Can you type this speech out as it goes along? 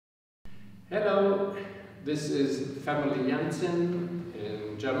Hello, this is Family Janssen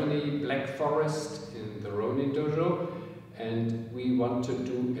in Germany, Black Forest in the Ronin Dojo, and we want to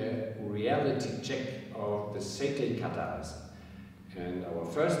do a reality check of the Seitei katas. And our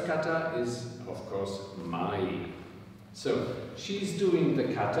first kata is, of course, Mae. So, she's doing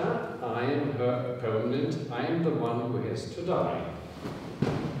the kata, I am her opponent, I am the one who has to die.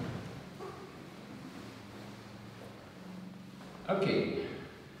 Okay.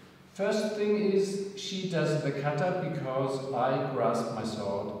 First thing is, she does the kata because I grasp my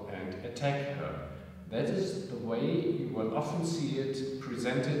sword and attack her. That is the way you will often see it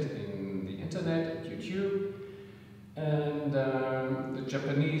presented in the internet and YouTube, and the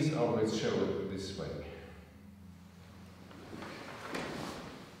Japanese always show it this way.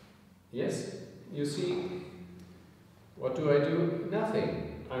 Yes, you see, what do I do?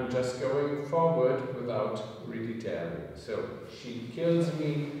 Nothing. I'm just going forward without really daring. So she kills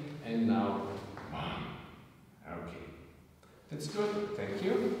me. And now, okay, that's good, thank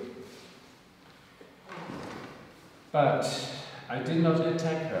you. But I did not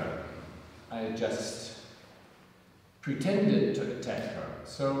attack her, I just pretended to attack her.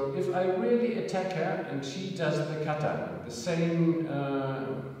 So if I really attack her and she does the kata, the same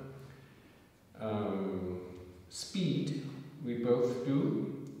speed we both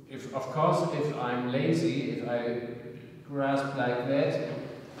do, of course, if I'm lazy, if I grasp like that,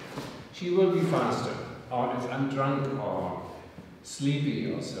 she will be faster, or if I'm drunk or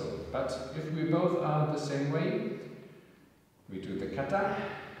sleepy or so. But if we both are the same way, we do the kata,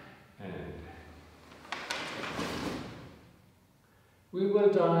 and we will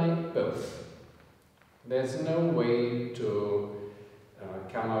die both. There's no way to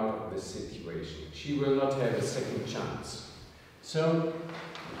come out of this situation. She will not have a second chance. So,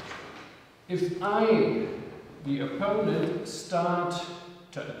 if I, the opponent, start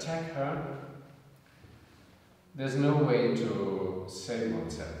to attack her, there's no way to save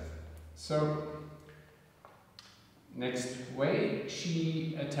oneself. So, next way,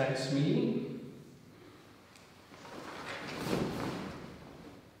 she attacks me.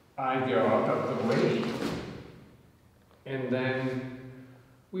 I go out of the way, and then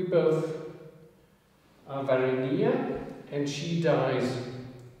we both are very near, and she dies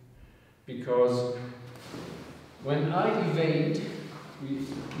because when I evade, we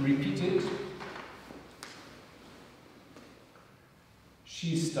repeat it.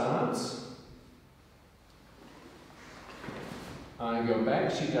 She starts. I go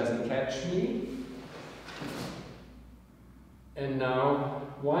back, she doesn't catch me. And now,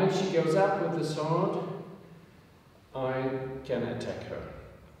 while she goes up with the sword, I can attack her.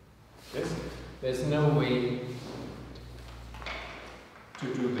 Yes? There's no way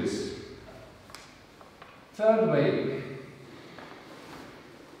to do this. Third way.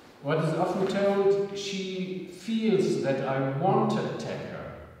 What is often told, she feels that I want to attack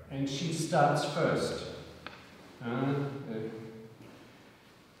her, and she starts first.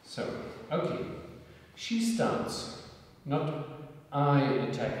 Okay, she starts, not I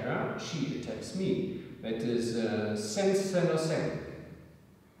attack her, she attacks me. That is sen no sen.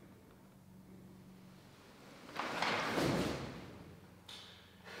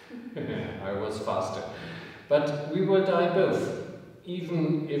 I was faster, but we will die both.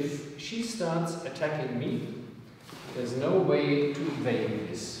 Even if she starts attacking me, there's no way to evade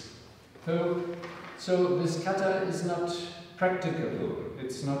this. So this kata is not practicable.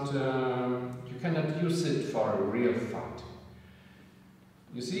 It's not, you cannot use it for a real fight.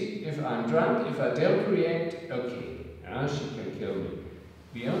 You see, if I'm drunk, if I don't react, okay, she can kill me.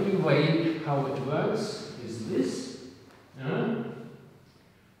 The only way how it works is this.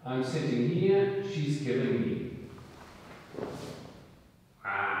 I'm sitting here, she's killing me.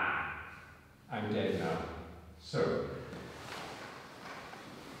 I'm dead now. So,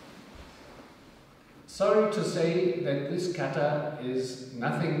 sorry to say that this kata is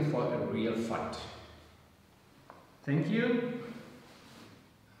nothing for a real fight. Thank you.